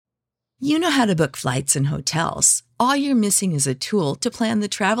You know how to book flights and hotels. All you're missing is a tool to plan the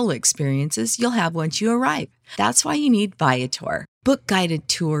travel experiences you'll have once you arrive. That's why you need Viator. Book guided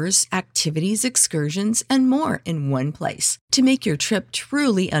tours, activities, excursions, and more in one place to make your trip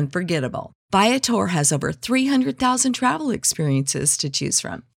truly unforgettable. Viator has over 300,000 travel experiences to choose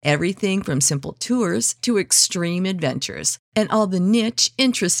from. Everything from simple tours to extreme adventures and all the niche,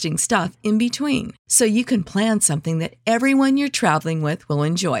 interesting stuff in between. So you can plan something that everyone you're traveling with will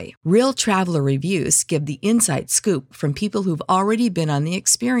enjoy. Real traveler reviews give the inside scoop from people who've already been on the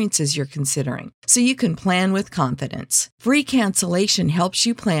experiences you're considering. So you can plan with confidence. Free cancellation helps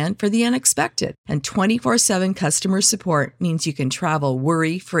you plan for the unexpected. And 24/7 customer support means you can travel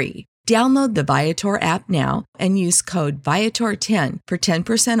worry-free. Download the Viator app now and use code Viator10 for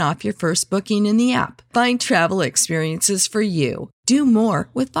 10% off your first booking in the app. Find travel experiences for you. Do more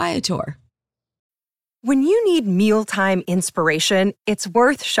with Viator. When you need mealtime inspiration, it's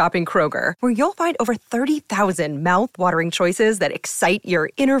worth shopping Kroger, where you'll find over 30,000 mouth-watering choices that excite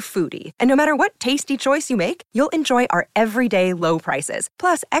your inner foodie. And no matter what tasty choice you make, you'll enjoy our everyday low prices,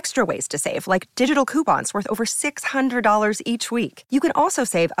 plus extra ways to save, like digital coupons worth over $600 each week. You can also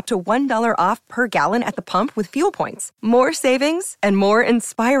save up to $1 off per gallon at the pump with fuel points. More savings and more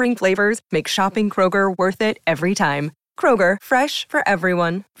inspiring flavors make shopping Kroger worth it every time. Kroger, fresh for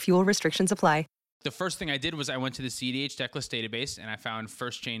everyone. Fuel restrictions apply. The first thing I did was I went to the cEDH decklist database and I found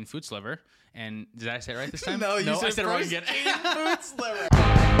First Chain Food Sliver. And did I say it right this time? No, I said it wrong First again. Chain Food Sliver.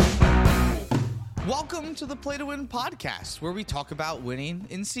 Welcome to the Play to Win podcast, where we talk about winning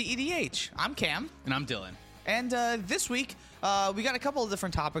in cEDH. I'm Cam. And I'm Dylan. And this week, we got a couple of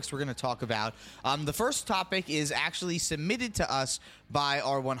different topics we're going to talk about. The first topic is actually submitted to us by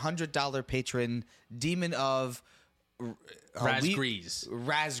our $100 patron, Demon of... Razgrees.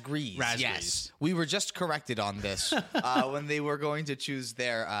 Razgrees, yes. We were just corrected on this when they were going to choose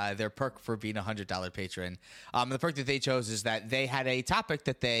their perk for being a $100 patron. The perk that they chose is that they had a topic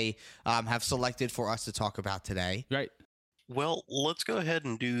that they have selected for us to talk about today. Right. Well, let's go ahead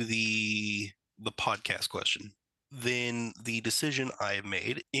and do the podcast question. Then the decision I have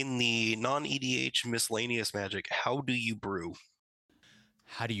made in the non-EDH miscellaneous magic, how do you brew?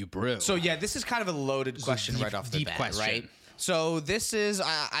 How do you brew? So yeah, this is kind of a loaded question right off the bat, question. Right? So this is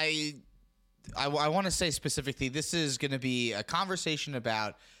I want to say specifically, this is going to be a conversation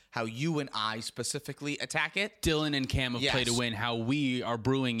about how you and I specifically attack it. Dylan and Cam of Play to Win, how we are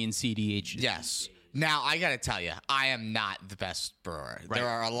brewing in cEDH. Yes. Now, I got to tell you, I am not the best brewer. Right. There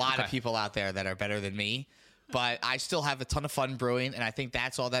are a lot of people out there that are better than me, but I still have a ton of fun brewing, and I think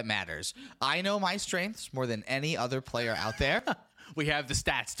that's all that matters. I know my strengths more than any other player out there. We have the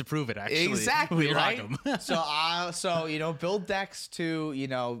stats to prove it, actually. Exactly, we right? rock them. So build decks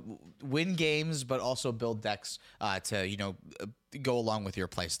to, win games, but also build decks to, go along with your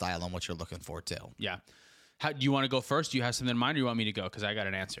play style and what you're looking for, too. Yeah. Do you want to go first? Do you have something in mind, or you want me to go? Because I got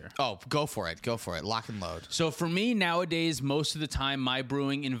an answer. Oh, go for it. Go for it. Lock and load. So for me, nowadays, most of the time, my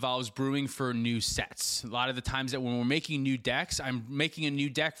brewing involves brewing for new sets. A lot of the times that when we're making new decks, I'm making a new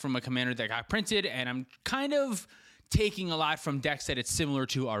deck from a commander that got printed, and I'm kind of taking a lot from decks that it's similar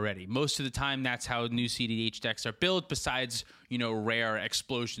to already. Most of the time, that's how new cEDH decks are built, besides, rare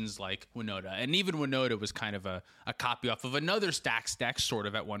explosions like Winota. And even Winota was kind of a copy off of another Stacks deck, sort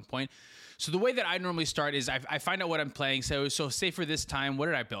of, at one point. So the way that I normally start is I find out what I'm playing. So say for this time, what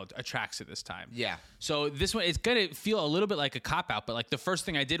did I build? Atraxa this time. Yeah. So this one, it's going to feel a little bit like a cop-out, but like the first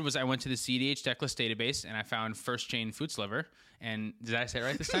thing I did was I went to the cEDH decklist database and I found First Chain Food Sliver. And did I say it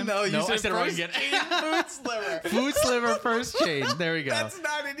right this time? No, I said it wrong again. Food Sliver. Food Sliver First Chain. There we go. That's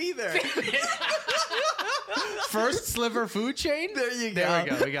not it either. First Sliver Food Chain? There you go. There we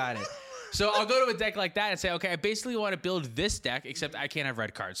go. We got it. So I'll go to a deck like that and say, okay, I basically want to build this deck, except I can't have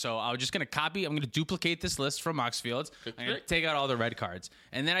red cards. So I'm just going to I'm going to duplicate this list from Moxfields. I'm going to take out all the red cards.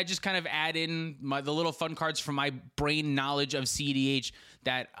 And then I just kind of add in the little fun cards from my brain knowledge of cEDH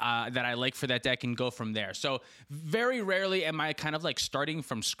that I like for that deck and go from there. So very rarely am I kind of like starting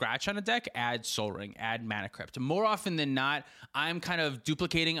from scratch on a deck, add Soul Ring, add Mana Crypt. More often than not, I'm kind of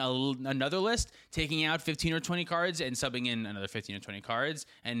duplicating another list, taking out 15 or 20 cards and subbing in another 15 or 20 cards.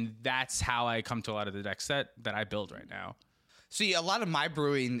 And that's how I come to a lot of the decks that I build right now. See, a lot of my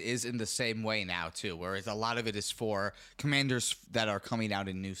brewing is in the same way now, too, whereas a lot of it is for commanders that are coming out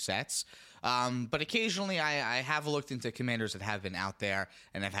in new sets. But occasionally I have looked into commanders that have been out there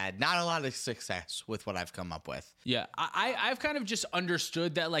and have had not a lot of success with what I've come up with. Yeah, I've kind of just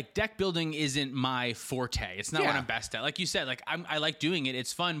understood that like deck building isn't my forte. It's not what I'm best at. Like you said, like I like doing it.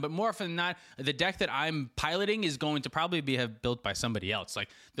 It's fun, but more often than not, the deck that I'm piloting is going to probably be built by somebody else. Like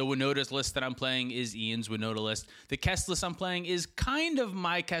the Winota's list that I'm playing is Ian's Winota list. The Kest list I'm playing is kind of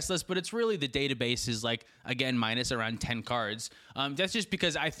my Kest list, but it's really the database is like, again, minus around 10 cards. That's just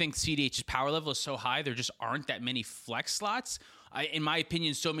because I think cEDH's power level is so high, there just aren't that many flex slots. In my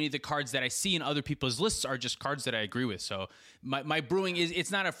opinion, so many of the cards that I see in other people's lists are just cards that I agree with. So my brewing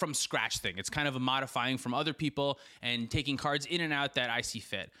it's not a from scratch thing. It's kind of a modifying from other people and taking cards in and out that I see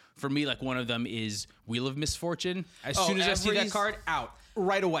fit. For me, like one of them is Wheel of Misfortune. As soon as I see that card, out.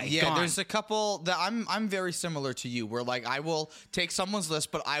 Right away. Yeah, gone. There's a couple that I'm very similar to you, where like I will take someone's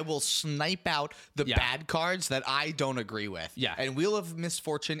list, but I will snipe out the bad cards that I don't agree with. Yeah. And Wheel of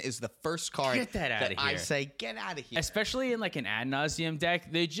Misfortune is the first card Get that outta I here. say get out of here. Especially in like an ad nauseum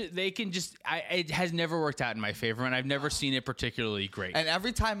deck, they can just. It has never worked out in my favor, and I've never seen it particularly great. And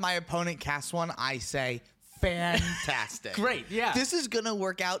every time my opponent casts one, I say fantastic. Great, yeah. This is gonna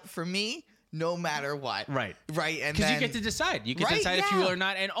work out for me. No matter what. Right. And because then you get to decide. You can decide if you will or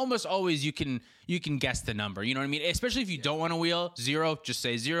not. And almost always you can guess the number. You know what I mean? Especially if you don't want to wheel 0, just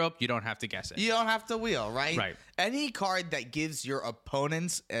say 0. You don't have to guess it. You don't have to wheel, right? Right. Any card that gives your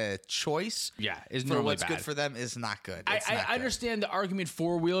opponents a choice is for normally what's bad. good for them is not good. I understand the argument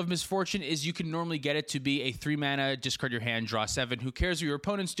for Wheel of Misfortune is you can normally get it to be a 3 mana, discard your hand, draw 7. Who cares what your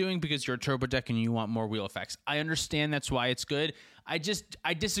opponent's doing because you're a turbo deck and you want more wheel effects. I understand that's why it's good. I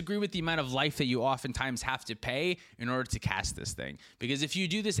disagree with the amount of life that you oftentimes have to pay in order to cast this thing. Because if you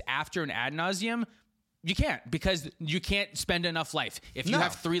do this after an ad nauseum, you can't, because you can't spend enough life. If you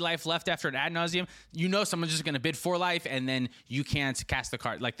have 3 life left after an ad nauseum, you know someone's just going to bid 4 life, and then you can't cast the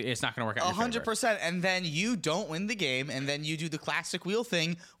card. Like, it's not going to work out. 100%. And then you don't win the game, and then you do the classic wheel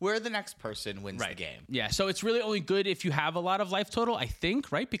thing where the next person wins the game. Yeah, so it's really only good if you have a lot of life total, I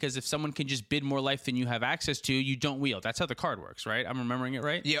think, right? Because if someone can just bid more life than you have access to, you don't wheel. That's how the card works, right? I'm remembering it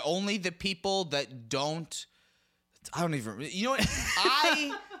right? Yeah, only the people that don't. I don't even. You know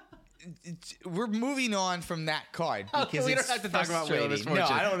what? We're moving on from that card because we don't have to talk about Wheel of Misfortune. No,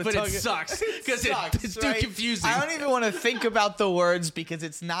 I don't want to but talk. It sucks because it's right? too confusing. I don't even want to think about the words because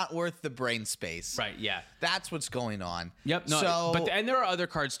it's not worth the brain space. Right? Yeah. That's what's going on. Yep. No. And there are other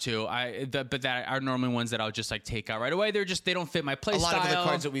cards too. But that are normally ones that I'll just like take out right away. They don't fit my play style. A lot of the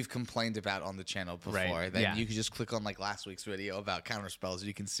cards that we've complained about on the channel before. Right. Then you can just click on like last week's video about counterspells.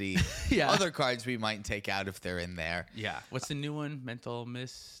 You can see Yeah. other cards we might take out if they're in there. Yeah. What's the new one? Mental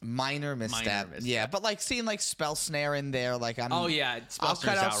Miss. Minor misstep. Yeah, but like seeing like Spell Snare in there, like I'll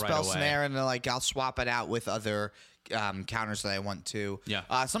cut out Spell Snare and like I'll swap it out with other counters that I want to.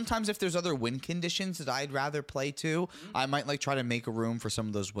 Yeah. Sometimes if there's other win conditions that I'd rather play too, I might like try to make a room for some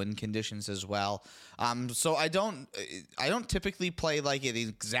of those win conditions as well. So I don't typically play like an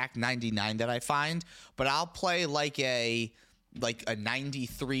exact 99 that I find, but I'll play like a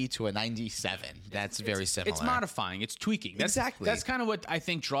 93 to a 97. That's very similar. It's modifying. It's tweaking. Exactly. That's kind of what I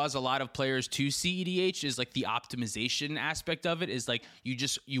think draws a lot of players to cEDH is like the optimization aspect of it is like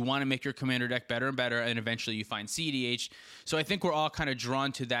you want to make your commander deck better and better, and eventually you find cEDH. So I think we're all kind of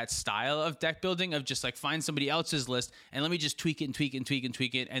drawn to that style of deck building of just like find somebody else's list and let me just tweak it and tweak it and tweak it and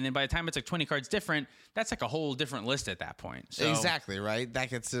tweak it. And then by the time it's like 20 cards different, that's like a whole different list at that point. So. Exactly, right? That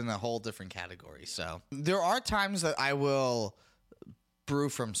gets in a whole different category. So there are times that I will brew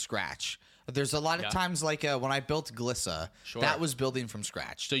from scratch. There's a lot of times like when I built Glissa, that was building from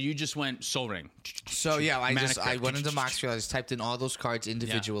scratch. So you just went Soul Ring. So yeah, I went into Moxfield, I just typed in all those cards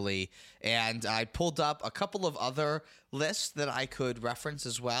individually, and I pulled up a couple of other lists that I could reference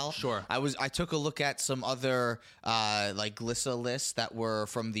as well. Sure. I took a look at some other like Glissa lists that were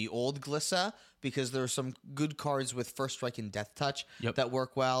from the old Glissa, because there are some good cards with First Strike and Death Touch that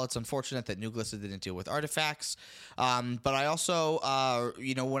work well. It's unfortunate that New Glissa didn't deal with artifacts. But I also,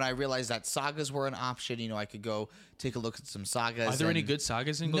 when I realized that sagas were an option, I could go take a look at some sagas. Are there any good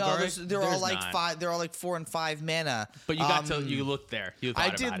sagas in Golgari? No, they're all like 5. They're all like 4 and 5 mana. But you looked there. I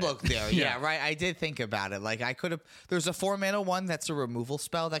did look there. Yeah, right. I did think about it. Like I could have. There's a 4 mana one that's a removal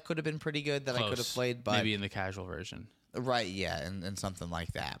spell that could have been pretty good that I could have played. But maybe in the casual version. Right. Yeah, and something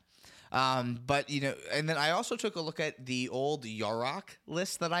like that. But and then I also took a look at the old Yorok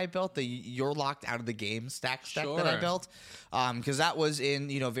list that I built, the You're Locked Out of the Game stack that I built, because that was in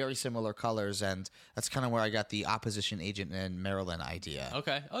very similar colors, and that's kind of where I got the Opposition Agent and Maryland idea.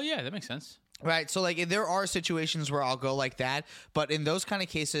 Okay. Oh yeah, that makes sense. Right, so like there are situations where I'll go like that, but in those kind of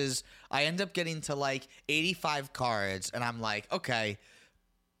cases, I end up getting to like 85 cards, and I'm like, okay,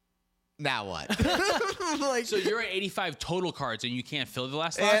 now what? Like, so you're at 85 total cards and you can't fill the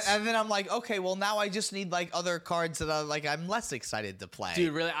last slots? And then I'm like, okay, well now I just need like other cards that I'm less excited to play.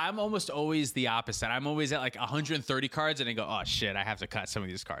 Dude, really, I'm almost always the opposite. I'm always at like 130 cards and I go, oh shit, I have to cut some of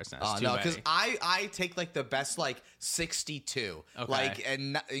these cards now. It's no, because I take like the best like 62, okay. like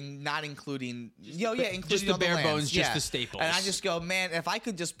and not including including just the bare bones, just yeah. the staples. And I just go, man, if I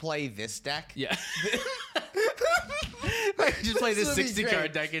could just play this deck, yeah. just play this 60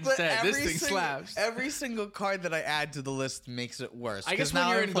 card deck instead. This thing slaps. Every single card that I add to the list makes it worse. I guess when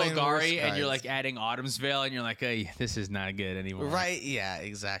you're in Golgari and you're like adding Autumn's Veil and you're like, hey, this is not good anymore. Right? Yeah,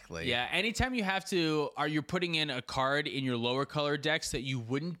 exactly. Yeah. Anytime you have to, you're putting in a card in your lower color decks that you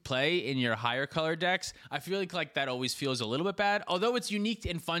wouldn't play in your higher color decks, I feel like that always feels a little bit bad. Although it's unique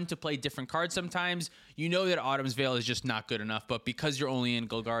and fun to play different cards sometimes, you know that Autumn's Veil is just not good enough. But because you're only in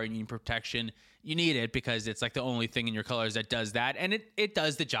Golgari and you need protection, you need it because it's like the only thing in your colors that does that. And it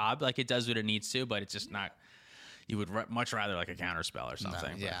does the job. Like it does what it needs to, but it's just not, you would much rather like a counter spell or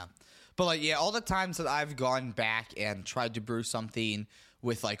something. No, yeah. But like, yeah, all the times that I've gone back and tried to brew something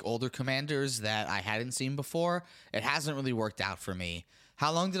with like older commanders that I hadn't seen before, it hasn't really worked out for me.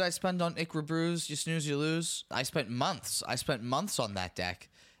 How long did I spend on Ikra Brews? You snooze, you lose. I spent months on that deck.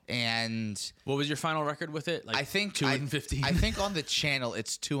 And what was your final record with it? Like I think 2-15. I think on the channel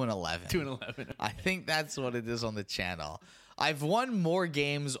it's 2-11. 2-11. I think that's what it is on the channel. I've won more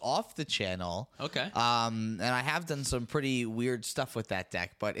games off the channel. Okay. And I have done some pretty weird stuff with that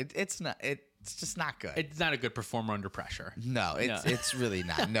deck, but it's just not good. It's not a good performer under pressure. No, it's really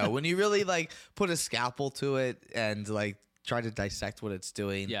not. No, when you really like put a scalpel to it and like try to dissect what it's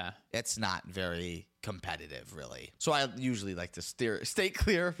doing, yeah, it's not very competitive, really. So I usually like to stay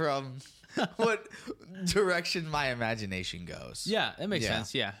clear from what direction my imagination goes. Yeah, that makes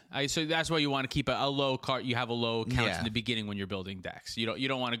sense. Yeah, so that's why you want to keep a low card. You have a low count in the beginning when you're building decks. You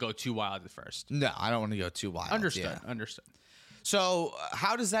don't want to go too wild at first. No, I don't want to go too wild. Understood. So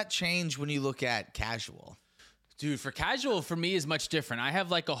how does that change when you look at casual? Dude, for casual, for me, is much different. I have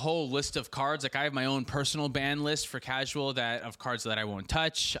like a whole list of cards. Like I have my own personal ban list for casual of cards that I won't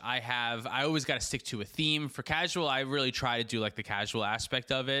touch. I always got to stick to a theme. For casual, I really try to do like the casual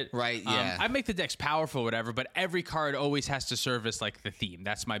aspect of it. Right, yeah. I make the decks powerful, whatever, but every card always has to service like the theme.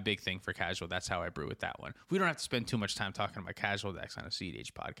 That's my big thing for casual. That's how I brew with that one. We don't have to spend too much time talking about casual decks on a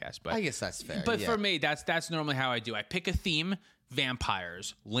cEDH podcast, but I guess that's fair. But for me, that's normally how I do. I pick a theme: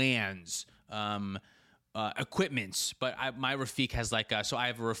 vampires, lands, equipments, but my Rafiq has like so I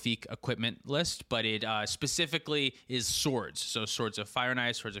have a Rafiq equipment list, but it specifically is swords. So swords of Fire and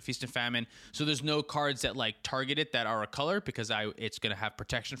Ice, swords of Feast and Famine. So there's no cards that like target it that are a color because it's gonna have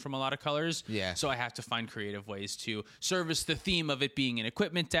protection from a lot of colors. Yeah. So I have to find creative ways to service the theme of it being an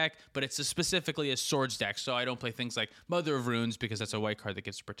equipment deck, but it's specifically a swords deck. So I don't play things like Mother of Runes because that's a white card that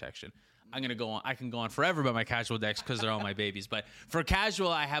gives protection. I can go on forever about my casual decks because they're all my babies. But for casual,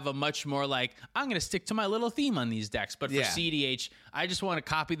 I have a much more like, I'm going to stick to my little theme on these decks. But for cEDH, I just want to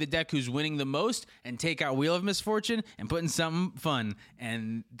copy the deck who's winning the most and take out Wheel of Misfortune and put in something fun.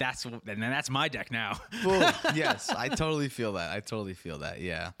 And that's my deck now. Boom. Yes, I totally feel that.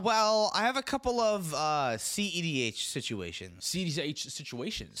 Yeah. Well, I have a couple of cEDH situations. cEDH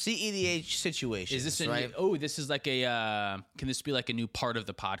situations? cEDH situations. Is this right? This is like can this be like a new part of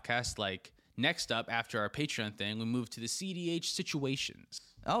the podcast? Like, next up, after our Patreon thing, we move to the cEDH situations.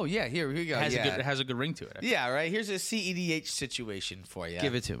 Oh, yeah. Here we go. It has a good ring to it. Yeah, right. Here's a cEDH situation for you.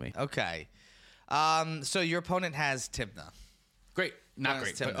 Give it to me. Okay. So your opponent has Tymna. Great. Not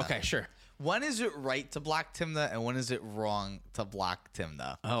great. But okay, sure. When is it right to block Tymna and when is it wrong to block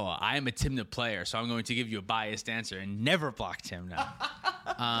Tymna? Oh, I am a Tymna player, so I'm going to give you a biased answer and never block Tymna.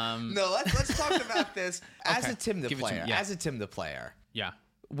 No, let's talk about this as a Tymna player. Yeah. As a Tymna player. Yeah.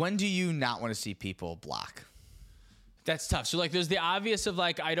 When do you not want to see people block? That's tough. So, like, there's the obvious of,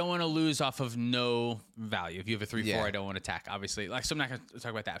 like, I don't want to lose off of no value. If you have a 3-4, I don't want to attack, obviously. Like, so I'm not going to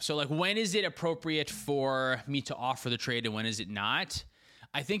talk about that. So, like, when is it appropriate for me to offer the trade and when is it not?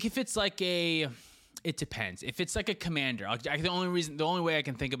 I think if it's like it depends. If it's like a commander, the only way I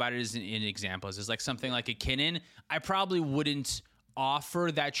can think about it is in examples is like something like a Kinnan. I probably wouldn't offer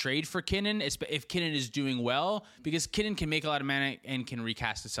that trade for Kinnan if Kinnan is doing well, because Kinnan can make a lot of mana and can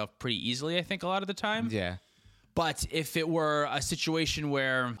recast itself pretty easily, I think, a lot of the time. Yeah. But if it were a situation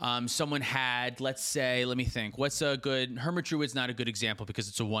where someone had, let's say, let me think, what's a good Hermit Druid's not a good example because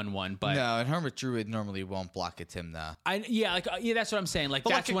it's a 1/1. But no, and Hermit Druid normally won't block a Tymna. That's what I'm saying. Like,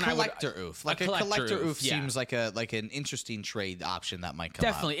 But that's like when a collector oof. Like a collector oof yeah. seems like an interesting trade option that might come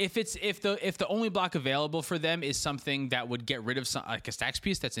Definitely. up. If the only block available for them is something that would get rid of like a stacks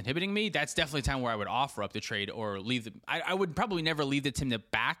piece that's inhibiting me, that's definitely a time where I would offer up the trade or leave the. I would probably never leave the Tymna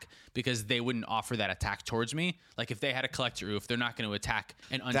back because they wouldn't offer that attack towards me. Like if they had a collector oof, they're not going to attack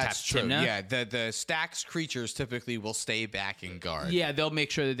an untapped That's true. Tymna. Yeah, the stacks creatures typically will stay back in guard. Yeah, they'll make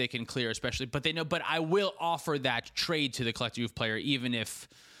sure that they can clear, especially. But they know. But I will offer that trade to the collector oof player, even if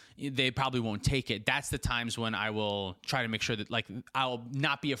they probably won't take it. That's the times when I will try to make sure that, like, I'll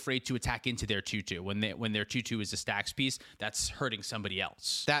not be afraid to attack into their 2/2 when their 2/2 is a stacks piece that's hurting somebody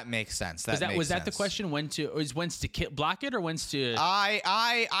else. That makes sense. Was that the question? When's to block it or when's to?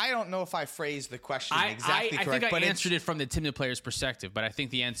 I don't know if I phrased the question exactly correct. I think I but answered it from the Tymna player's perspective, but I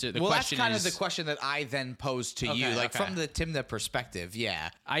think the answer. Well, question that's kind is, of the question that I then posed to you, like from the Tymna perspective. Yeah,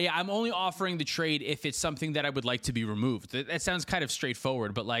 I'm only offering the trade if it's something that I would like to be removed. That sounds kind of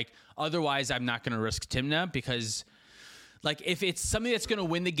straightforward, but like otherwise, I'm not going to risk Tymna because, like, if it's something that's going to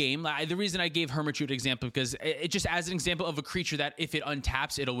win the game, the reason I gave Hermit Druid example because it just as an example of a creature that if it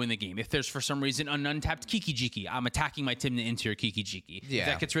untaps, it'll win the game. If there's for some reason an untapped Kiki Jiki, I'm attacking my Tymna into your Kiki Jiki. Yeah. If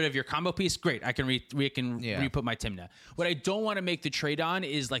that gets rid of your combo piece, great. I can re-put my Tymna. What I don't want to make the trade on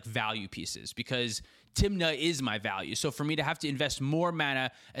is like value pieces because Tymna is my value. So for me to have to invest more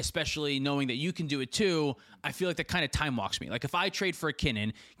mana, especially knowing that you can do it too, I feel like that kind of time walks me. Like if I trade for a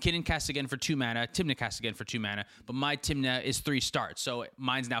Kinnan casts again for 2 mana, Tymna casts again for 2 mana, but my Tymna is 3 starts. So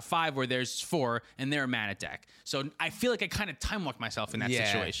mine's now 5 where there's 4 and they're a mana deck. So I feel like I kind of time walk myself in that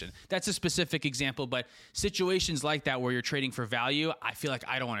situation. That's a specific example, but situations like that where you're trading for value, I feel like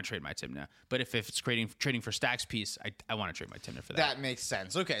I don't want to trade my Tymna. But if it's trading for stacks piece, I want to trade my Tymna for that. That makes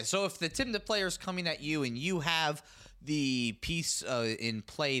sense. Okay, so if the Tymna player's coming at you and you have the piece in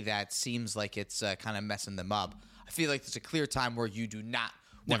play that seems like it's kind of messing them up, I feel like it's a clear time where you do not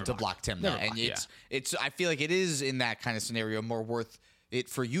want to block Tymna. And it's I feel like it is in that kind of scenario more worth it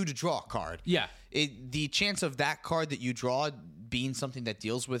for you to draw a card. Yeah. The chance of that card that you draw being something that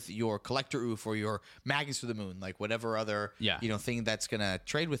deals with your collector oof or your Magus for the Moon, like whatever other thing that's gonna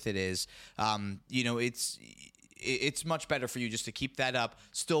trade with it is, it's much better for you just to keep that up,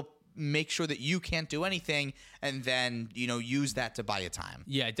 still make sure that you can't do anything, and then use that to buy you time.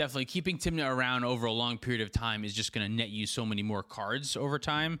 Yeah, definitely. Keeping Tymna around over a long period of time is just going to net you so many more cards over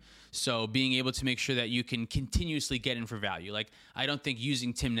time. So being able to make sure that you can continuously get in for value. Like I don't think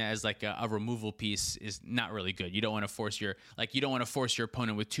using Tymna as like a removal piece is not really good. You don't want to force your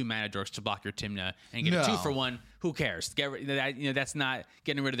opponent with 2 mana dorks to block your Tymna and get a 2-for-1. Who cares? That's not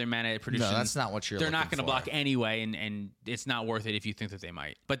getting rid of their mana production. No, that's not what you're. They're not going to block anyway, and it's not worth it if you think that they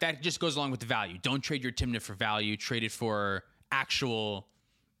might. But that just goes along with the value. Don't trade your Tymna for value. Trade it for actual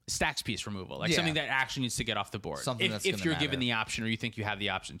stacks piece removal, like something that actually needs to get off the board. Something if you're given the option or you think you have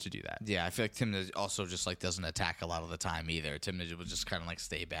the option to do that. Yeah, I feel like Tymna also just like doesn't attack a lot of the time either. Tymna will just kind of like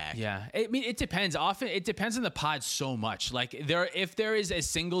stay back. Yeah, I mean it depends. Often it depends on the pod so much. Like if there is a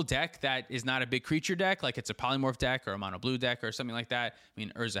single deck that is not a big creature deck, like it's a polymorph deck or a mono blue deck or something like that. I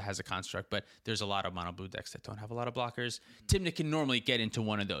mean Urza has a construct, but there's a lot of mono blue decks that don't have a lot of blockers. Tymna can normally get into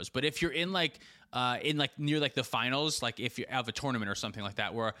one of those. But if you're in near the finals, like if you have a tournament or something like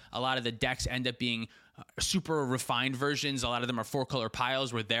that, where a lot of the decks end up being super refined versions. A lot of them are 4-color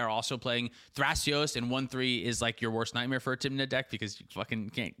piles where they're also playing Thrasios, and 1/3 is like your worst nightmare for a Tymna deck because you fucking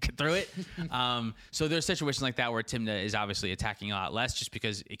can't get through it. So there's situations like that where Tymna is obviously attacking a lot less just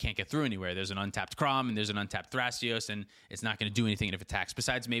because it can't get through anywhere. There's an untapped Crom and there's an untapped Thrasios, and it's not going to do anything if it attacks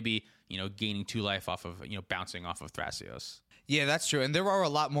besides maybe gaining 2 life off of bouncing off of Thrasios. Yeah, that's true. And there are a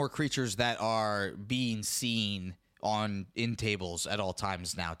lot more creatures that are being seen in tables at all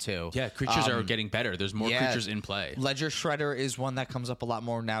times now too. Yeah, creatures are getting better. There's more creatures in play. Ledger Shredder is one that comes up a lot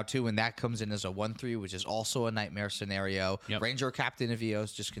more now too, and that comes in as a 1/3, which is also a nightmare scenario. Yep. Ranger Captain of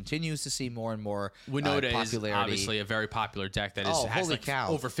Eos just continues to see more and more Winota popularity. is obviously a very popular deck that has like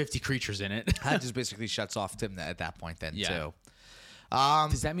over 50 creatures in it. That just basically shuts off Tymna at that point then too.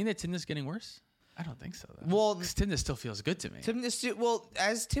 Does that mean that Tymna's getting worse? I don't think so, though. Well, because Tymna still feels good to me.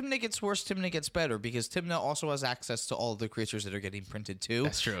 As Tymna gets worse, Tymna gets better because Tymna also has access to all the creatures that are getting printed too.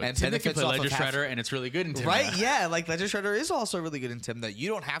 That's true. And Tymna can play Ledger Shredder, and it's really good in Tymna. Right? Yeah, like Ledger Shredder is also really good in Tymna. You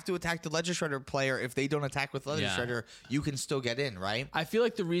don't have to attack the Ledger Shredder player if they don't attack with Ledger Shredder. You can still get in, right? I feel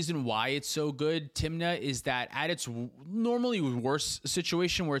like the reason why it's so good, Tymna, is that at its normally worse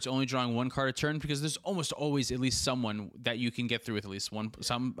situation where it's only drawing 1 card a turn, because there's almost always at least someone that you can get through with at least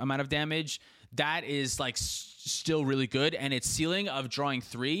some amount of damage. that is like still really good. And its ceiling of drawing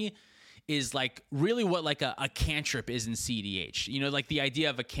 3 is like really what like a cantrip is in cEDH. You know, like the idea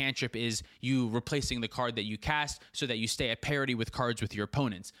of a cantrip is you replacing the card that you cast so that you stay at parity with cards with your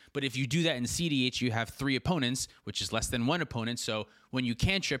opponents. But if you do that in cEDH, you have 3 opponents, which is less than 1 opponent. So when you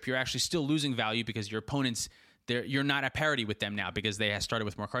cantrip, you're actually still losing value because your opponents, you're not at parity with them now because they have started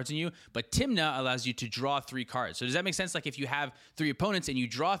with more cards than you. But Tymna allows you to draw 3 cards. So does that make sense? Like if you have 3 opponents and you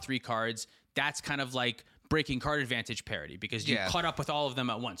draw 3 cards, that's kind of like breaking card advantage parity because you caught up with all of them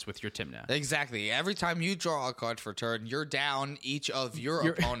at once with your Tymna. Exactly. Every time you draw a card for turn, you're down each of your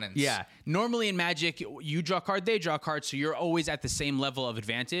opponents. Yeah. Normally in Magic, you draw a card, they draw a card, so you're always at the same level of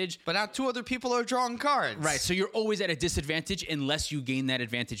advantage. But now 2 other people are drawing cards. Right. So you're always at a disadvantage unless you gain that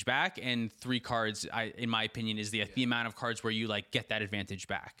advantage back. And 3 cards, in my opinion, is the amount of cards where you like get that advantage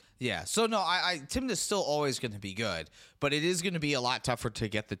back. Yeah. So no, Tymna's still always going to be good, but it is going to be a lot tougher to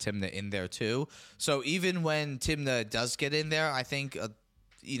get the Tymna in there too. So even when Tymna does get in there, I think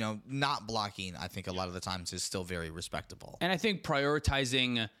not blocking, I think a lot of the times is still very respectable. And I think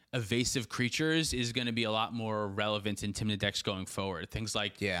prioritizing evasive creatures is going to be a lot more relevant in Tymna decks going forward. Things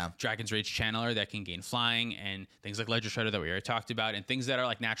like Dragon's Rage Channeler that can gain flying, and things like Ledger Shredder that we already talked about, and things that are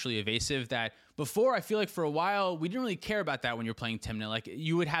like naturally evasive that before, I feel like for a while, we didn't really care about that when you're playing Tymna. Like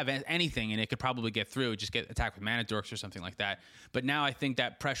you would have anything and it could probably get through, just get attacked with Mana Dorks or something like that. But now I think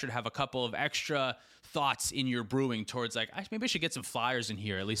that pressure to have a couple of extra thoughts in your brewing towards like, maybe I should get some flyers in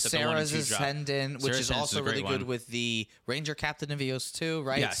here, at least at Sarah's the 1 and 2 drop. Ascendant, which is also really good with the Ranger Captain of EOS too,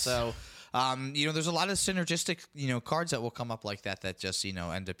 right? Yes. So, there's a lot of synergistic, cards that will come up like that just,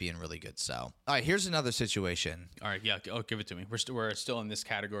 end up being really good. So, all right, here's another situation. All right, yeah, give it to me. We're still in this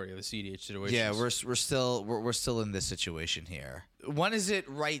category of the cEDH situation. Yeah, we're still in this situation here. When is it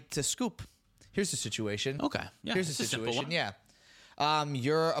right to scoop? Here's the situation. Okay, yeah, here's the situation. Yeah.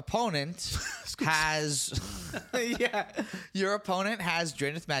 Your opponent has your opponent has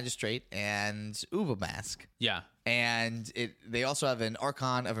Draenith Magistrate and Uba Mask. Yeah. And they also have an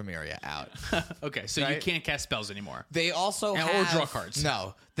Archon of Emeria out. Okay, so right? you can't cast spells anymore. They also or draw cards.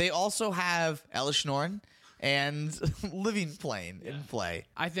 No. They also have Elish Norn and Living Plane in play.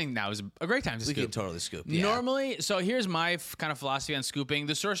 I think that was a great time to scoop. We can totally scoop. Yeah. Normally, so here's my kind of philosophy on scooping.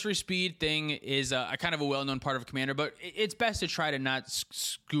 The sorcery speed thing is a kind of a well-known part of a commander, but it's best to try to not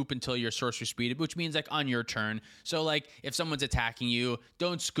scoop until you're sorcery speeded, which means like on your turn. So like if someone's attacking you,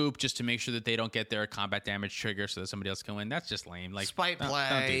 don't scoop just to make sure that they don't get their combat damage trigger so that somebody else can win. That's just lame. Like spite play.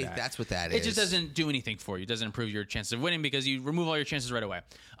 Don't do that. That's what that is. It just doesn't do anything for you. It doesn't improve your chances of winning because you remove all your chances right away.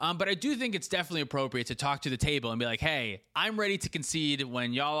 But I do think it's definitely appropriate to talk to the table and be like, hey, I'm ready to concede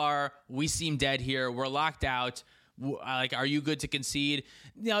when y'all are. We seem dead here. We're locked out. Like, are you good to concede?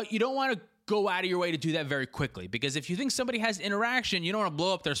 Now, you don't want to go out of your way to do that very quickly because if you think somebody has interaction, you don't want to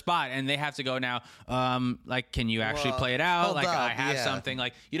blow up their spot and they have to go now, like, can you actually play it out? Like, I have something.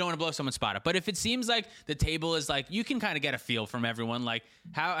 Like, you don't want to blow someone's spot up. But if it seems like the table is like, you can kind of get a feel from everyone. Like,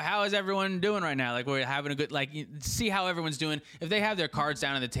 how is everyone doing right now? Like, we're having a good, like, see how everyone's doing. If they have their cards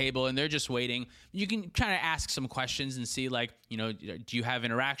down on the table and they're just waiting, you can kind of ask some questions and see, like, do you have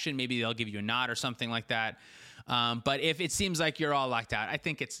interaction? Maybe they'll give you a nod or something like that. But if it seems like you're all locked out, I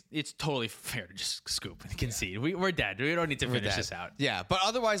think it's totally fair to just scoop and concede. We're dead. We don't need to finish this out. Yeah, but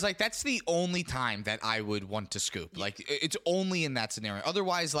otherwise, like, that's the only time that I would want to scoop. Like, it's only in that scenario.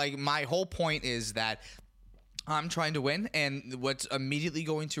 Otherwise, like, my whole point is that I'm trying to win, and what's immediately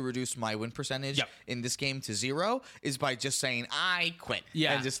going to reduce my win percentage in this game to 0 is by just saying I quit,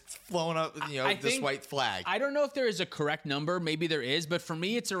 and just flowing up, this white flag. I don't know if there is a correct number. Maybe there is, but for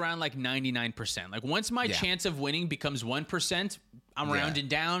me, it's around like 99%. Like once my chance of winning becomes 1%, I'm rounding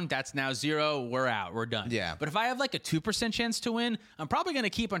down. That's now 0. We're out. We're done. Yeah. But if I have like a 2% chance to win, I'm probably going to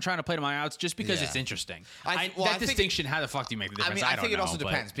keep on trying to play to my outs just because it's interesting. That distinction, how the fuck do you make the difference? I think it also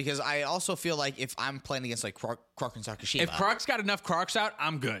depends because I also feel like if I'm playing against like Krark and Sakashima. If Krark's got enough Krarks out,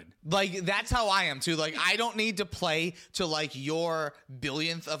 I'm good. Like that's how I am too. Like I don't need to play to like your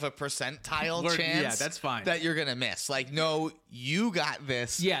billionth of a percentile chance. Yeah, that's fine. That you're gonna miss. Like no, you got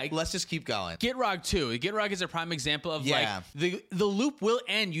this. Yeah, let's just keep going. Gitrog too. Gitrog is a prime example of like the loop will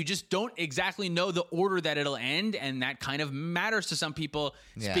end. You just don't exactly know the order that it'll end, and that kind of matters to some people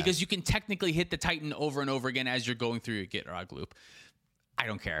because you can technically hit the Titan over and over again as you're going through your Gitrog loop. I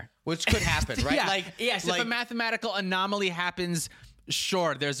don't care. Which could happen, right? If a mathematical anomaly happens,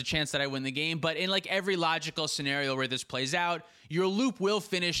 sure, there's a chance that I win the game. But in like every logical scenario where this plays out, your loop will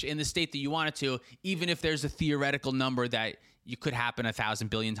finish in the state that you want it to, even if there's a theoretical number that you could happen 1,000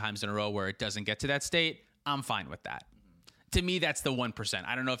 billion times in a row where it doesn't get to that state. I'm fine with that. To me, that's the 1%.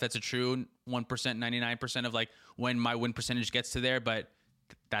 I don't know if that's a true 1%, 99% of like when my win percentage gets to there, but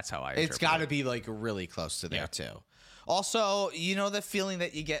That's how I. It's got to be like really close to there too. Also, you know the feeling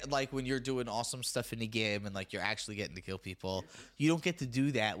that you get like when you're doing awesome stuff in the game and like you're actually getting to kill people. You don't get to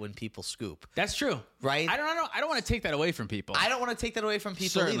do that when people scoop. That's true, right? I don't want to take that away from people. I don't want to take that away from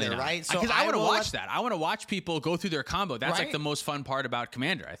people Certainly either, not. right? So because I want to watch that. I want to watch people go through their combo. That's like the most fun part about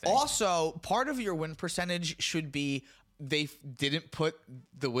Commander, I think. Also, part of your win percentage should be they didn't put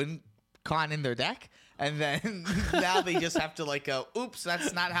the win con in their deck. And then now they just have to like go, oops,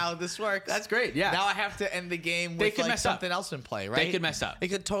 that's not how this works. That's great. Yeah. Now I have to end the game with like something else in play, right? They could mess up. They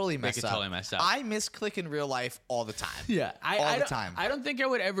could totally mess up. Totally mess up. I misclick in real life all the time. Yeah. all the time. I don't think I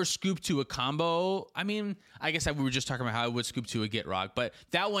would ever scoop to a combo. I mean, I guess we were just talking about how I would scoop to a Gitrog, but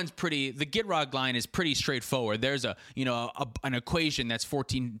that one's pretty, the Gitrog line is pretty straightforward. There's an equation that's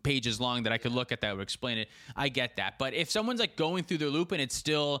 14 pages long that I could look at that would explain it. I get that. But if someone's like going through their loop and it's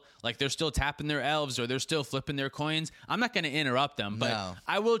still like they're still tapping their elves or they're still flipping their coins, I'm not going to interrupt them, but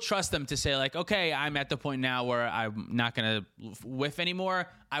I will trust them to say like, okay, I'm at the point now where I'm not going to whiff anymore.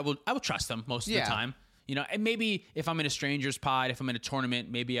 I will trust them most of the time. You know, and maybe if I'm in a stranger's pod, if I'm in a tournament,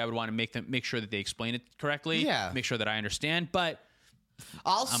 maybe I would want to make sure that they explain it correctly. Yeah. Make sure that I understand. But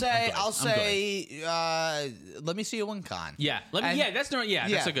I'll say, let me see a win con. Yeah. That's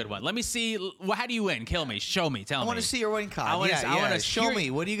a good one. Let me see. How do you win? Kill me. Show me. Tell me. I want to see your win con. I want to show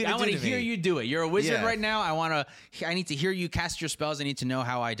me. What are you going to do? I want to hear you do it. You're a wizard right now. I need to hear you cast your spells. I need to know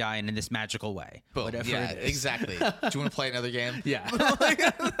how I die and in this magical way. Boom. Whatever it is. Exactly. Do you want to play another game? Yeah.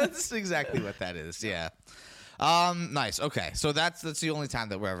 That's exactly what that is. Yeah. Nice. Okay. So that's the only time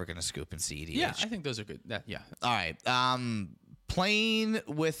that we're ever going to scoop in cEDH. Yeah, I think those are good. All right. Playing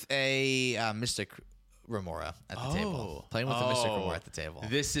with a Mystic Remora at the table. Playing with a Mystic Remora at the table.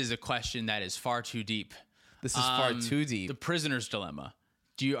 This is a question that is far too deep. This is far too deep. The prisoner's dilemma.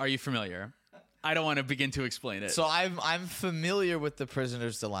 Are you familiar? I don't want to begin to explain it. So I'm familiar with the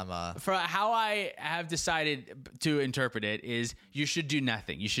prisoner's dilemma. For how I have decided to interpret it is you should do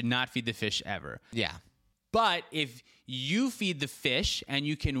nothing. You should not feed the fish ever. Yeah. But if you feed the fish and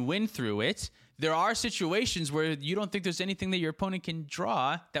you can win through it, there are situations where you don't think there's anything that your opponent can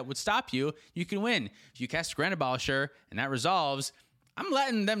draw that would stop you. You can win. If you cast Grand Abolisher and that resolves, I'm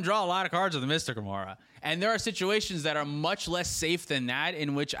letting them draw a lot of cards with the Mystic Remora. And there are situations that are much less safe than that,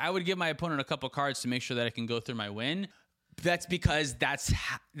 in which I would give my opponent a couple cards to make sure that I can go through my win. That's because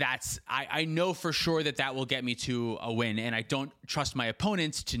I know for sure that will get me to a win, and I don't trust my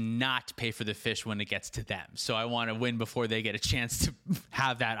opponents to not pay for the fish when it gets to them. So I want to win before they get a chance to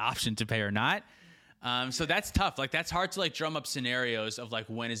have that option to pay or not. So that's tough. Like that's hard to like drum up scenarios of like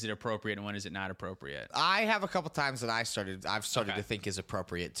when is it appropriate and when is it not appropriate. I have a couple times that I've started to think is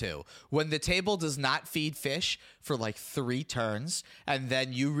appropriate too. When the table does not feed fish for like 3 turns, and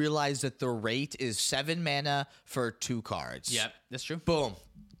then you realize that the rate is 7 mana for 2 cards. Yep, that's true. Boom.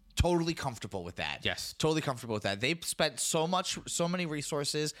 Totally comfortable with that. Yes. Totally comfortable with that. They spent so many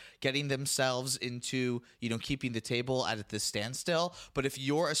resources getting themselves into, keeping the table at this standstill. But if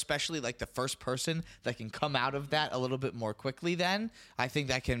you're especially like the first person that can come out of that a little bit more quickly, then I think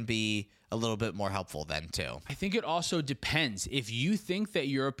that can be a little bit more helpful then too. I think it also depends. If you think that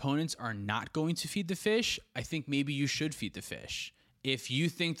your opponents are not going to feed the fish, I think maybe you should feed the fish. If you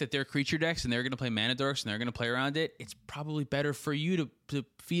think that they're creature decks and they're going to play mana dorks and they're going to play around it, it's probably better for you to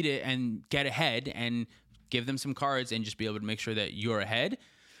feed it and get ahead and give them some cards and just be able to make sure that you're ahead.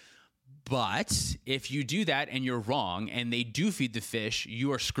 But if you do that and you're wrong and they do feed the fish,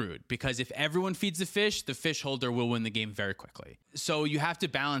 you are screwed. Because if everyone feeds the fish holder will win the game very quickly. So you have to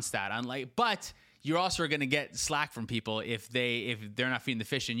balance that. But you're also going to get slack from people if they're not feeding the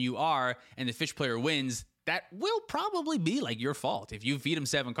fish and you are, and the fish player wins. That will probably be like your fault. If you feed them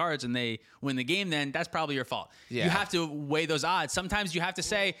 7 cards and they win the game, then that's probably your fault. Yeah. You have to weigh those odds. Sometimes you have to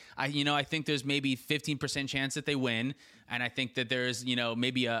say, I think there's maybe 15% chance that they win. And I think that there's,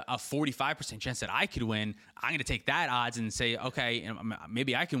 maybe a 45% chance that I could win. I'm going to take that odds and say, okay,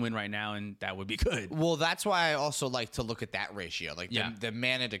 maybe I can win right now, and that would be good. Well, that's why I also like to look at that ratio, like the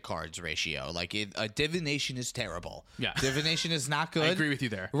mana to cards ratio. Like a divination is terrible. Yeah, divination is not good. I agree with you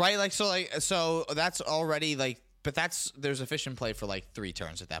there. Right? So that's already like. But there's a fish in play for like 3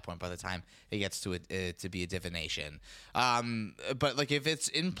 turns at that point by the time it gets to be a divination. But like if it's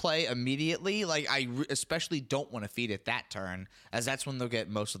in play immediately, like I especially don't want to feed it that turn, as that's when they'll get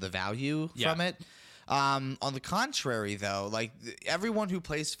most of the value from it. On the contrary, though, like everyone who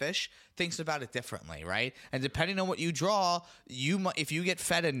plays Fish thinks about it differently, right? And depending on what you draw, if you get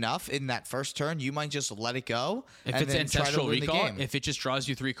fed enough in that first turn, you might just let it go. If and it's then try to Ancestral win the Recall, game. if it just draws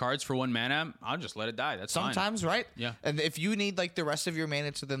you 3 cards for 1 mana, I'll just let it die. That's Sometimes, right? Yeah. And if you need like the rest of your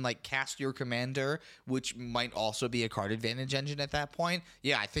mana to then like cast your commander, which might also be a card advantage engine at that point,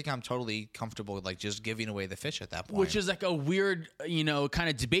 yeah, I think I'm totally comfortable with like just giving away the Fish at that point. Which is like a weird, kind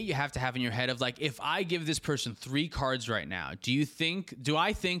of debate you have to have in your head of like, if I give this person 3 cards right now, do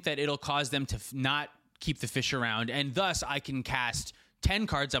I think that it'll cause them to not keep the Fish around, and thus I can cast 10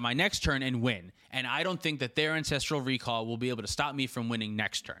 cards on my next turn and win? And I don't think that their Ancestral Recall will be able to stop me from winning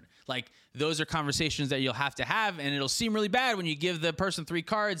next turn. Like, those are conversations that you'll have to have, and it'll seem really bad when you give the person 3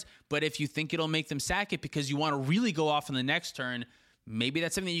 cards, but if you think it'll make them sack it because you want to really go off on the next turn, maybe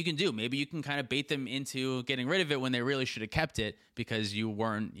that's something that you can do. Maybe you can kind of bait them into getting rid of it when they really should have kept it because you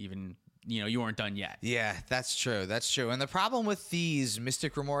weren't even... you weren't done yet. Yeah, that's true. That's true. And the problem with these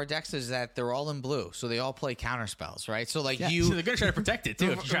Mystic Remora decks is that they're all in blue, so they all play counter spells, right? So like So they're gonna try to protect it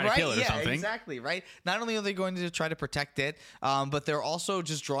too if you try to kill it or something. Exactly, right? Not only are they going to try to protect it, but they're also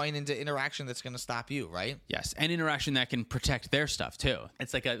just drawing into interaction that's going to stop you, right? Yes, and interaction that can protect their stuff too.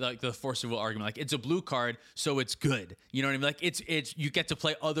 It's like the force of will argument. Like, it's a blue card, so it's good. You know what I mean? Like, it's you get to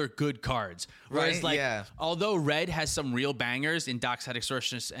play other good cards. Whereas Right, like, yeah. although red has some real bangers in Dockside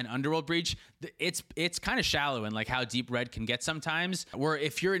Extortionist and Underworld Breach, it's kind of shallow in like how deep red can get sometimes. Where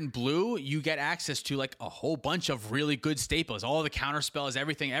if you're in blue, you get access to like a whole bunch of really good staples, all the counter spells,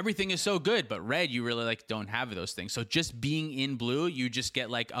 everything is so good. But red, you really like don't have those things. So just being in blue, you just get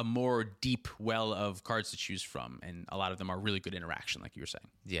like a more deep well of cards to choose from, and a lot of them are really good interaction, like you were saying.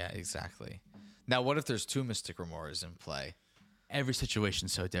 Yeah, exactly. Now, what if there's 2 Mystic Remoras in play? Every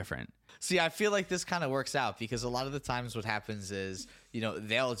situation's so different. See, I feel like this kind of works out because a lot of the times what happens is,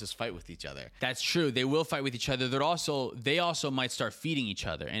 they'll just fight with each other. That's true. They will fight with each other. They also might start feeding each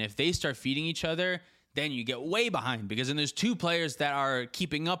other. And if they start feeding each other, then you get way behind because then there's 2 players that are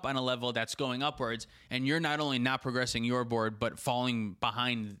keeping up on a level that's going upwards. And you're not only not progressing your board, but falling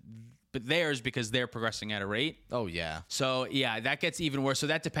behind theirs because they're progressing at a rate. Oh, yeah. So, yeah, that gets even worse. So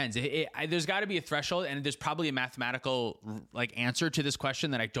that depends. There's got to be a threshold, and there's probably a mathematical answer to this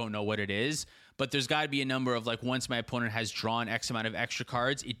question that I don't know what it is. But there's got to be a number of like, once my opponent has drawn X amount of extra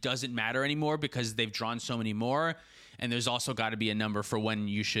cards, it doesn't matter anymore because they've drawn so many more. And there's also got to be a number for when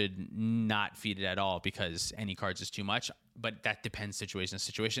you should not feed it at all because any cards is too much. But that depends situation to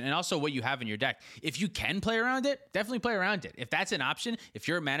situation. And also what you have in your deck. If you can play around it, definitely play around it. If that's an option, if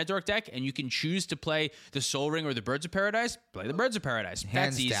you're a Mana Dork deck and you can choose to play the Soul Ring or the Birds of Paradise, play the Birds of Paradise.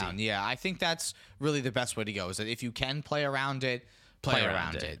 Hands That's easy. down. Yeah, I think that's really the best way to go is that if you can play around it, play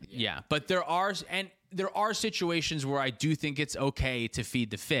around it. Yeah. But there are situations where I do think it's okay to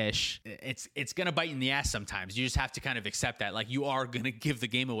feed the Fish. It's going to bite you in the ass sometimes. You just have to kind of accept that. Like, you are going to give the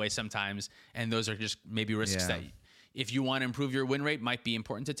game away sometimes, and those are just maybe risks that if you want to improve your win rate might be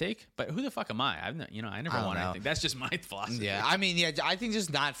important to take. But who the fuck am I? I never want anything. That's just my philosophy. Yeah, I mean, I think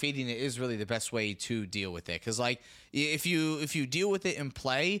just not feeding it is really the best way to deal with it. Because like, if you deal with it in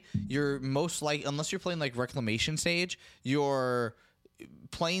play, you're most like, unless you're playing like Reclamation Sage, you're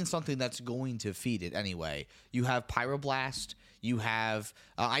playing something that's going to feed it anyway. You have Pyroblast. You have,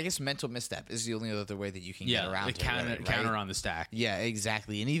 I guess, Mental Misstep is the only other way that you can get around it. Right? Counter on the stack. Yeah,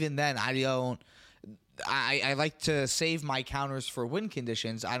 exactly. And even then, I like to save my counters for win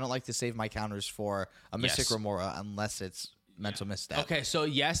conditions. I don't like to save my counters for a Mystic Remora unless it's Mental Misstep. Okay, so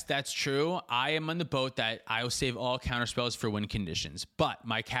yes, that's true. I am on the boat that I will save all counter spells for win conditions. But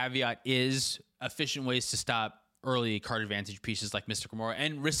my caveat is efficient ways to stop early card advantage pieces like Mystic Remora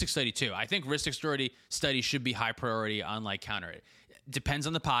and Ristic Study too. I think Ristic Study should be high priority on like counter it. Depends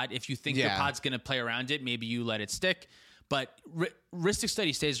on the pod. If you think your pod's going to play around it, maybe you let it stick. But Ristic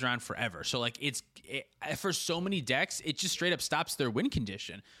Study stays around forever. So like for so many decks, it just straight up stops their win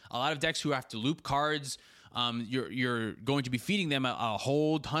condition. A lot of decks who have to loop cards, you're going to be feeding them a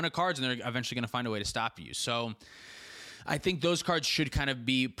whole ton of cards, and they're eventually going to find a way to stop you. So I think those cards should kind of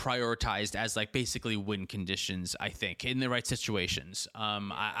be prioritized as like basically win conditions, I think, in the right situations.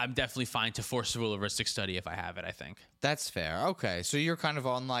 I'm definitely fine to force the rule of Ristic Study if I have it, I think. That's fair. Okay, so you're kind of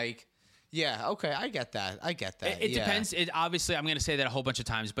on like... Yeah, okay, I get that. It depends. Obviously, I'm going to say that a whole bunch of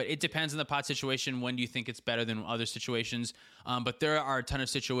times, but it depends on the pot situation. When do you think it's better than other situations? But there are a ton of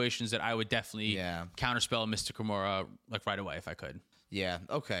situations that I would definitely counterspell Mystic Remora like right away if I could. Yeah,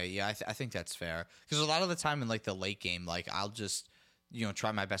 okay, yeah, I think that's fair. Because a lot of the time in like the late game, like I'll just,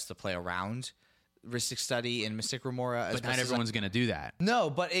 try my best to play around Rhystic Study and Mystic Remora. But not everyone's going to do that. No,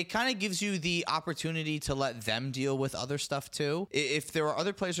 but it kind of gives you the opportunity to let them deal with other stuff too. If there are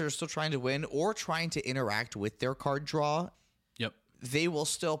other players that are still trying to win or trying to interact with their card draw, Yep. they will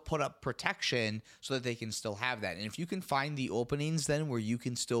still put up protection so that they can still have that. And if you can find the openings then where you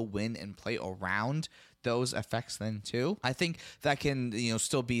can still win and play around those effects then too, I think that can,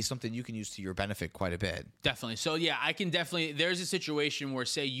 still be something you can use to your benefit quite a bit. Definitely. So yeah, I can definitely, there's a situation where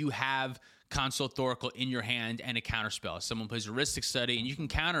say you have Consult Thoracle in your hand and a counter spell. Someone plays a Rhystic Study and you can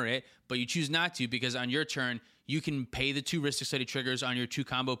counter it, but you choose not to because on your turn, you can pay the 2 Rhystic Study triggers on your 2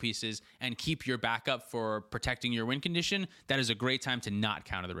 combo pieces and keep your backup for protecting your win condition. That is a great time to not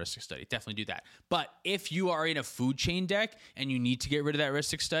counter the Rhystic Study. Definitely do that. But if you are in a food chain deck and you need to get rid of that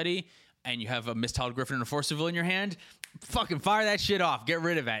Rhystic Study and you have a Misthallowed Griffin and a Force of Will in your hand, fucking fire that shit off. Get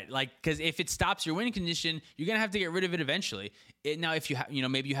rid of it. Because if it stops your win condition, you're going to have to get rid of it eventually. Now, if you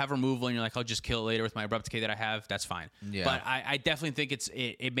maybe you have removal and you're like, I'll just kill it later with my Abrupt Decay that I have, that's fine. Yeah. But I definitely think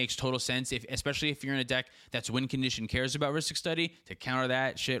it makes total sense, especially if you're in a deck that's win condition cares about Rhystic Study, to counter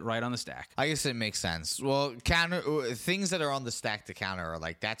that shit right on the stack. I guess it makes sense. Well, counter things that are on the stack to counter are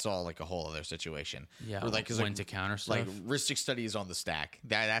that's all a whole other situation. Yeah, when to counter stuff. Rhystic Study is on the stack.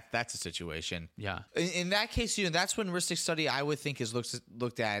 That's a situation. Yeah. In that case, that's when Rhystic Study I would think is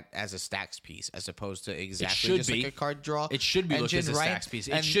looked at as a stacks piece as opposed to exactly just a card draw. It should be looked at as a stacks piece.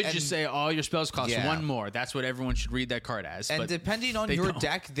 It should just say all your spells cost 1 more. That's what everyone should read that card as. And depending on your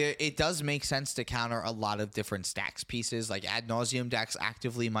deck, it does make sense to counter a lot of different stacks pieces. Like Ad Nauseam decks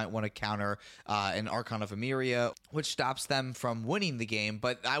actively might want to counter an Archon of Emeria, which stops them from winning the game.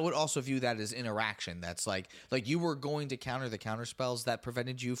 But I would also view that as interaction. That's like you were going to counter the counter spells that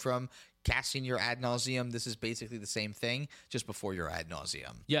prevented you from casting your Ad Nauseam. This is basically the same thing, just before your Ad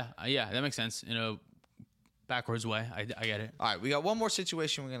Nauseam. Yeah, that makes sense. In a backwards way, I get it. All right, we got one more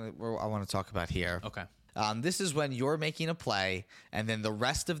situation I want to talk about here. Okay. This is when you're making a play, and then the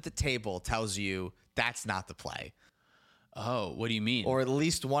rest of the table tells you that's not the play. Oh, what do you mean? Or at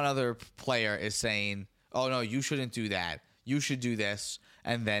least one other player is saying, oh, no, you shouldn't do that. You should do this.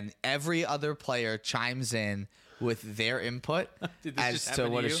 And then every other player chimes in with their input as to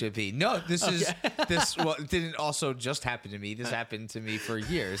what it should be. No, this it didn't also just happen to me. This happened to me for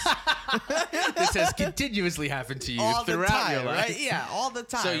years. This has continuously happened to you all throughout the time, your life. Right? Yeah, all the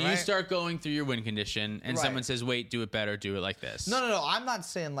time. So you start going through your win condition and someone says, wait, do it better, do it like this. No, I'm not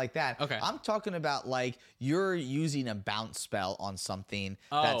saying like that. Okay. I'm talking about you're using a bounce spell on something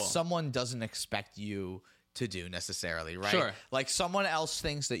that someone doesn't expect you to do necessarily, right? Sure. Like someone else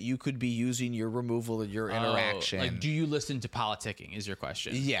thinks that you could be using your removal or your interaction. Like, do you listen to politicking is your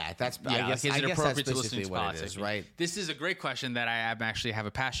question. Yeah, that's I guess is it appropriate to listen to what politicking? It is, right? This is a great question that I actually have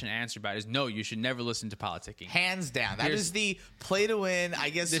a passionate answer about. Is no, you should never listen to politicking. Hands down. That is the play to win. I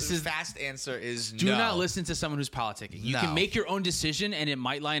guess this fast answer is do not listen to someone who's politicking. You can make your own decision and it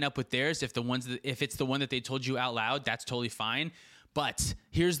might line up with theirs if it's the one that they told you out loud, that's totally fine. But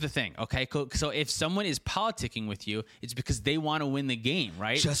here's the thing, okay? So if someone is politicking with you, it's because they want to win the game,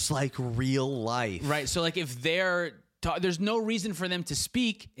 right? Just like real life. Right. So if there's no reason for them to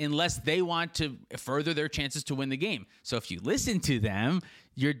speak unless they want to further their chances to win the game. So if you listen to them,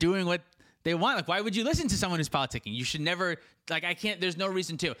 you're doing what they want. Why would you listen to someone who's politicking? You should never, there's no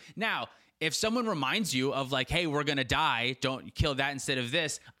reason to. Now, if someone reminds you of hey, we're going to die, don't kill that instead of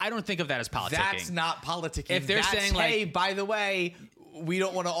this, I don't think of that as politicking. That's not politicking. If they're saying hey, by the way, we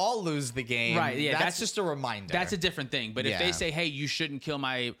don't want to all lose the game. Right, yeah. That's just a reminder. That's a different thing. But if they say, hey, you shouldn't kill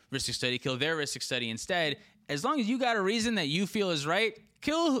my Rhystic Study, kill their Rhystic Study instead, as long as you got a reason that you feel is right,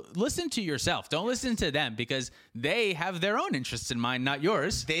 listen to yourself. Don't listen to them because they have their own interests in mind, not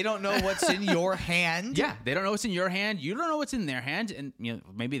yours. They don't know what's in your hand. Yeah, they don't know what's in your hand. You don't know what's in their hand, and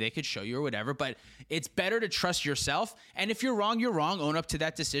maybe they could show you or whatever. But it's better to trust yourself. And if you're wrong, you're wrong. Own up to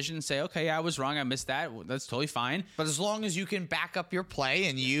that decision and say, okay, I was wrong. I missed that. Well, that's totally fine. But as long as you can back up your play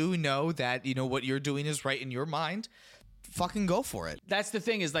and you know that what you're doing is right in your mind, fucking go for it. That's the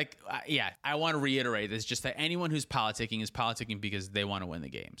thing is I want to reiterate this, just that anyone who's politicking is politicking because they want to win the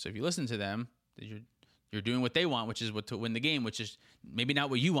game. So if you listen to them, you're doing what they want, which is to win the game, which is maybe not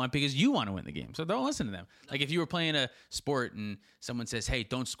what you want because you want to win the game. So don't listen to them. Like if you were playing a sport and someone says, "Hey,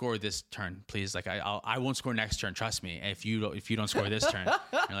 don't score this turn, please." I won't score next turn. Trust me. If you don't score this turn,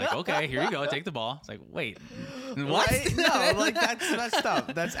 you're like, "Okay, here you go. Take the ball." It's like, wait, what? Right? No, that's messed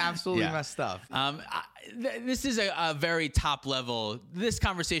up. That's absolutely messed up. This is a very top level. This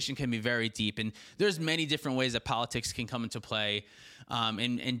conversation can be very deep, and there's many different ways that politics can come into play.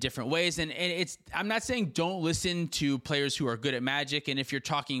 in different ways. And I'm not saying don't listen to players who are good at Magic. And if you're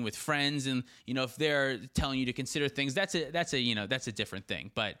talking with friends and, if they're telling you to consider things, that's a different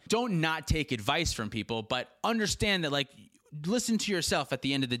thing. But don't not take advice from people, but understand that, like, listen to yourself at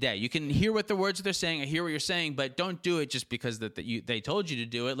the end of the day. You can hear what the words that they're saying. I hear what you're saying, but don't do it just because they told you to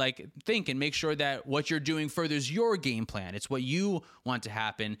do it. Like, think and make sure that what you're doing furthers your game plan. It's what you want to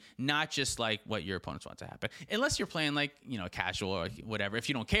happen, not just like what your opponents want to happen. Unless you're playing like, casual or whatever. If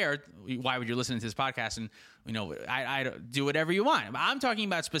you don't care, why would you listen to this podcast? And, I do whatever you want. I'm talking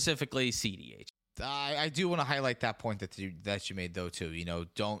about specifically cEDH. I do want to highlight that point that you made, though, too.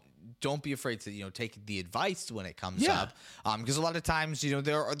 Don't be afraid to take the advice when it comes up, because a lot of times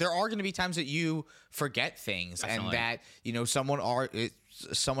there are going to be times that you forget things. Definitely. And that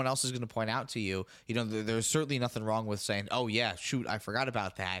someone else is going to point out to you. There's certainly nothing wrong with saying, "Oh yeah, shoot, I forgot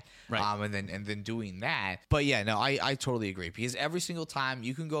about that," right. and then doing that. But yeah, no, I totally agree, because every single time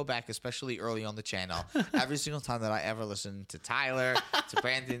you can go back, especially early on the channel, every single time that I ever listened to Tyler, to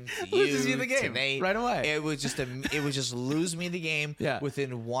Brandon, to you, to Nate, right away, it would just lose me the game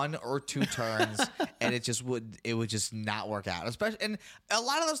within 1 or 2 turns, and it would just not work out. Especially, and a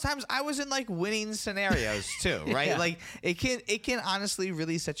lot of those times I was in like winning scenarios too, right? Yeah. Like it can honestly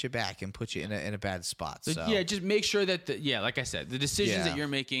really set you back and put you in a bad spot. So yeah, just make sure that like I said, the decisions that you're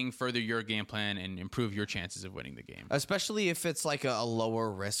making further your game plan and improve your chances of winning the game. Especially if it's like a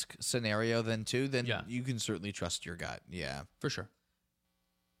lower risk scenario then you can certainly trust your gut. Yeah, for sure.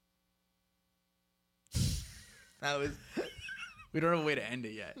 That was. We don't have a way to end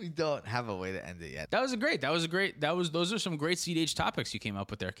it yet. We don't have a way to end it yet. Those are some great cEDH topics you came up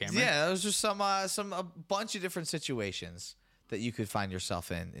with there, Cameron. Yeah, those are a bunch of different situations that you could find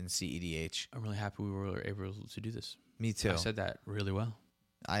yourself in cEDH. I'm really happy we were able to do this. Me too. I said that really well.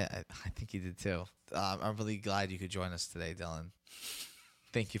 I think you did too. I'm really glad you could join us today, Dylan.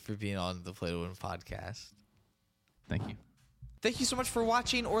 Thank you for being on the Play to Win podcast. Thank you. Thank you so much for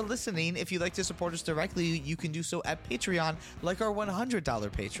watching or listening. If you'd like to support us directly, you can do so at Patreon, like our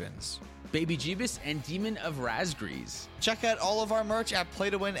 $100 patrons. Baby Jeebus and Demon of Raspberries. Check out all of our merch at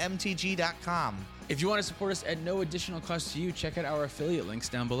playtowinmtg.com. If you want to support us at no additional cost to you, check out our affiliate links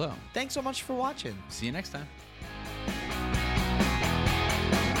down below. Thanks so much for watching. See you next time.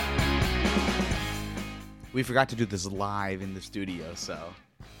 We forgot to do this live in the studio, so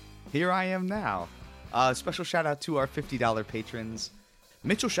here I am now. Special shout out to our $50 patrons: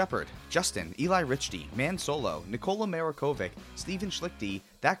 Mitchell Shepard, Justin, Eli Richdy, Man Solo, Nicola Marikovic, Steven Schlichty,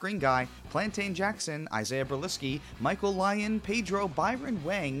 That Green Guy, Plantain Jackson, Isaiah Berliski, Michael Lyon, Pedro, Byron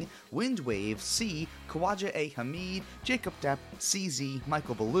Wang, Windwave, C, Kawaja A. Hamid, Jacob Depp, CZ,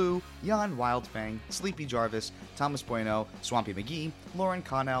 Michael Ballou, Jan Wildfang, Sleepy Jarvis, Thomas Bueno, Swampy McGee, Lauren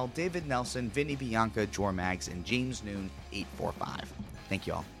Connell, David Nelson, Vinny Bianca, Jormags, and James Noon 845. Thank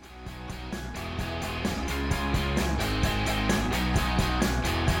you all.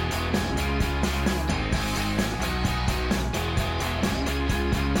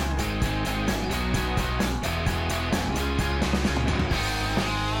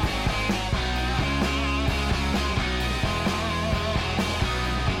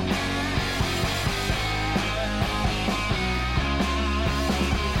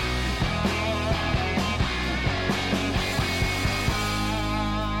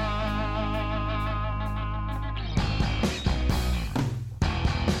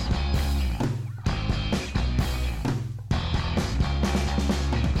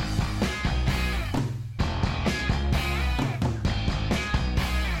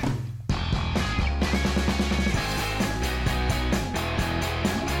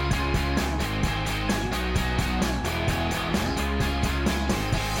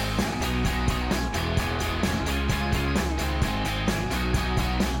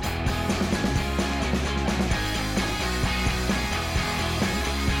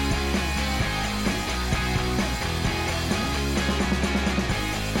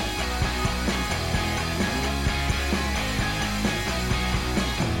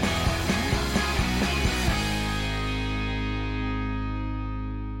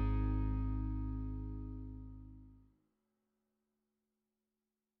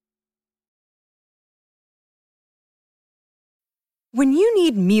 When you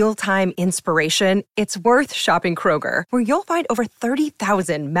need mealtime inspiration, it's worth shopping Kroger, where you'll find over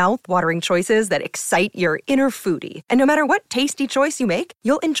 30,000 mouth-watering choices that excite your inner foodie. And no matter what tasty choice you make,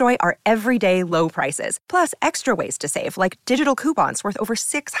 you'll enjoy our everyday low prices, plus extra ways to save, like digital coupons worth over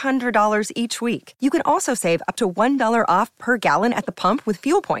 $600 each week. You can also save up to $1 off per gallon at the pump with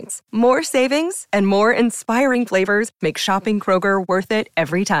fuel points. More savings and more inspiring flavors make shopping Kroger worth it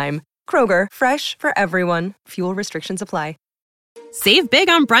every time. Kroger, fresh for everyone. Fuel restrictions apply. Save big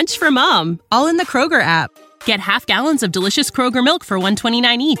on brunch for mom, all in the Kroger app. Get half gallons of delicious Kroger milk for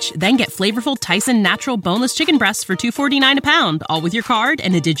 $1.29 each. Then get flavorful Tyson natural boneless chicken breasts for $2.49 a pound, all with your card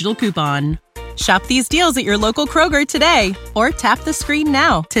and a digital coupon. Shop these deals at your local Kroger today, or tap the screen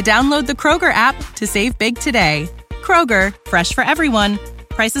now to download the Kroger app to save big today. Kroger, fresh for everyone.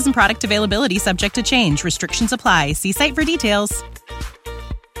 Prices and product availability subject to change. Restrictions apply. See site for details.